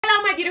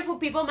beautiful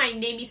people, my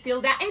name is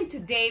Hilda and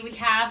today we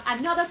have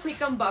another quick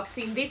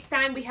unboxing. This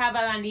time we have a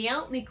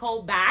Danielle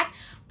Nicole bag,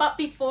 but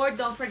before,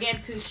 don't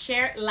forget to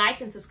share,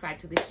 like and subscribe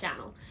to this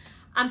channel.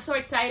 I'm so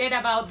excited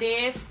about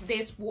this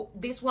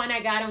one I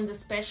got on the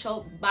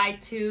special buy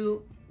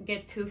two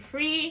get two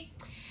free,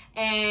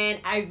 and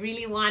I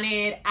really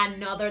wanted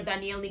another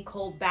Danielle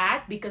Nicole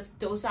bag because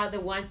those are the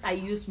ones I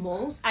use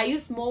most. I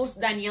use most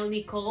Danielle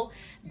Nicole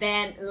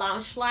than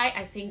Loungefly.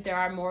 I think they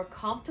are more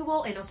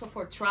comfortable, and also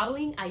for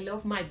traveling I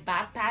love my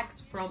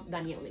backpacks from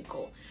Danielle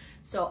Nicole.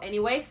 So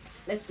anyways,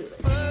 let's do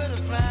this.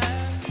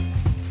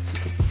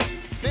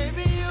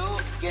 Baby, you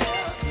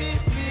give me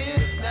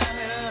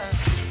midnight.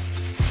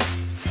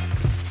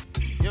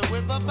 You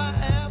whip up my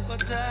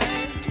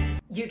appetite.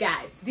 You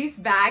guys, this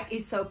bag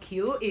is so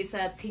cute. It's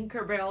a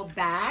Tinkerbell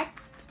bag.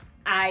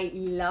 I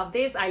love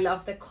this. I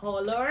love the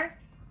color.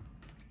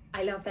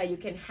 I love that you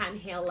can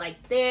handheld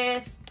like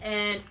this,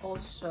 and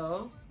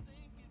also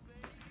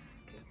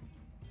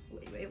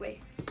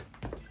wait,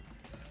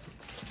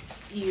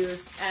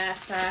 used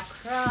as a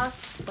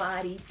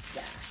crossbody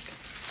bag.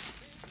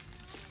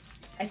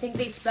 I think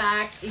this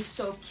bag is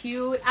so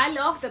cute. I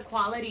love the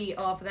quality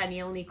of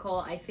Danielle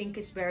Nicole. I think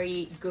it's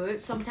very good.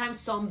 Sometimes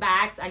some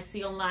bags I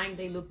see online,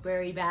 they look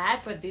very bad,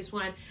 but this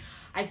one,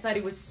 I thought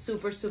it was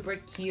super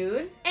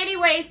cute.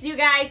 Anyways, you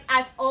guys,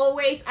 as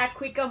always, a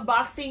quick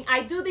unboxing.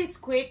 I do this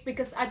quick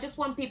because I just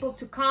want people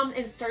to come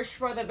and search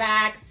for the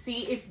bag,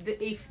 see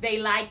if they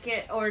like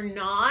it or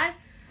not.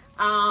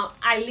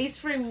 At least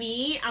for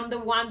me, I'm the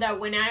one that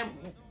when I'm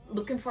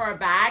looking for a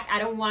bag, I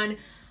don't want,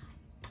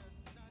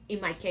 in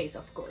my case,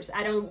 of course,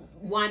 I don't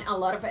want a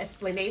lot of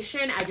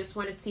explanation. I just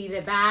want to see the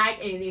bag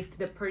and if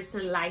the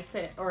person likes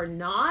it or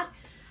not.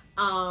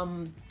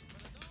 And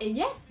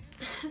yes,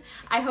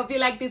 I hope you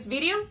like this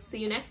video. See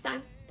you next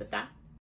time. Ta-ta.